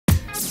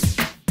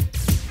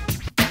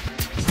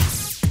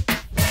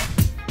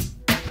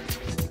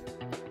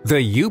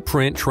The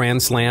U-Print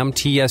Translam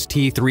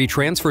TST3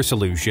 transfer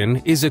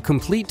solution is a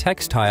complete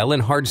textile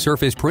and hard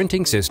surface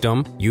printing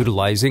system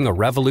utilizing a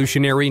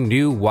revolutionary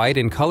new white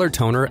and color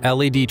toner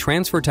LED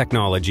transfer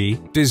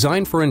technology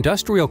designed for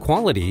industrial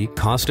quality,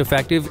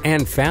 cost-effective,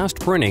 and fast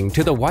printing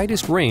to the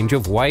widest range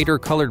of white or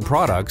colored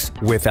products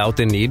without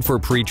the need for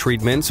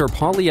pre-treatments or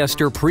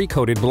polyester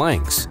pre-coated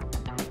blanks.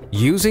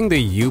 Using the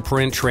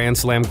U-Print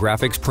Translam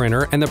graphics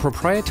printer and the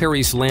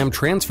proprietary SLAM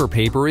transfer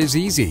paper is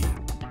easy.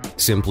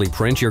 Simply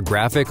print your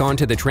graphic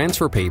onto the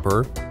transfer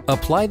paper,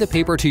 apply the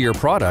paper to your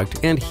product,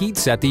 and heat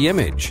set the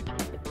image.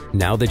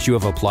 Now that you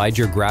have applied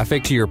your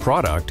graphic to your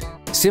product,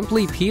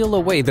 simply peel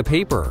away the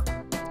paper.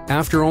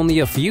 After only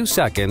a few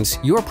seconds,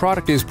 your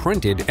product is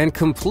printed and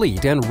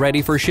complete and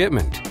ready for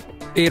shipment.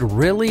 It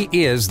really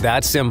is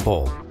that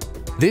simple.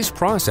 This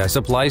process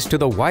applies to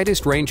the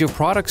widest range of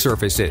product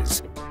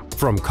surfaces,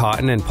 from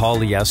cotton and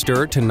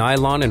polyester to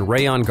nylon and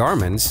rayon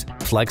garments,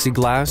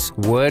 plexiglass,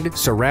 wood,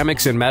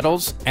 ceramics and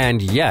metals,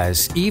 and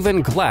yes,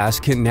 even glass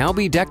can now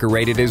be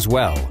decorated as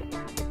well.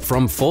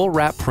 From full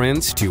wrap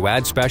prints to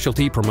add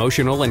specialty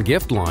promotional and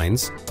gift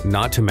lines,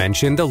 not to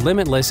mention the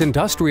limitless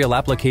industrial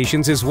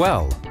applications as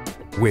well.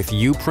 With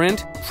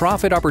U-Print,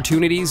 profit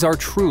opportunities are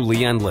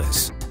truly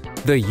endless.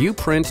 The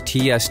U-Print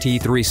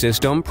TST3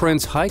 system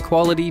prints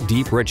high-quality,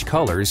 deep, rich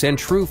colors and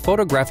true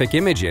photographic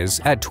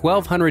images at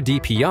 1200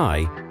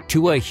 dpi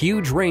to a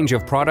huge range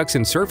of products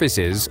and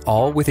surfaces,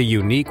 all with a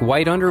unique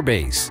white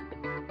underbase.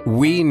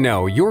 We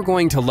know you're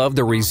going to love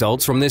the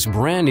results from this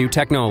brand new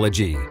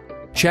technology.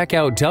 Check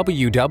out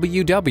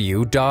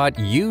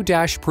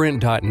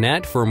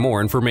www.u-print.net for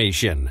more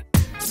information.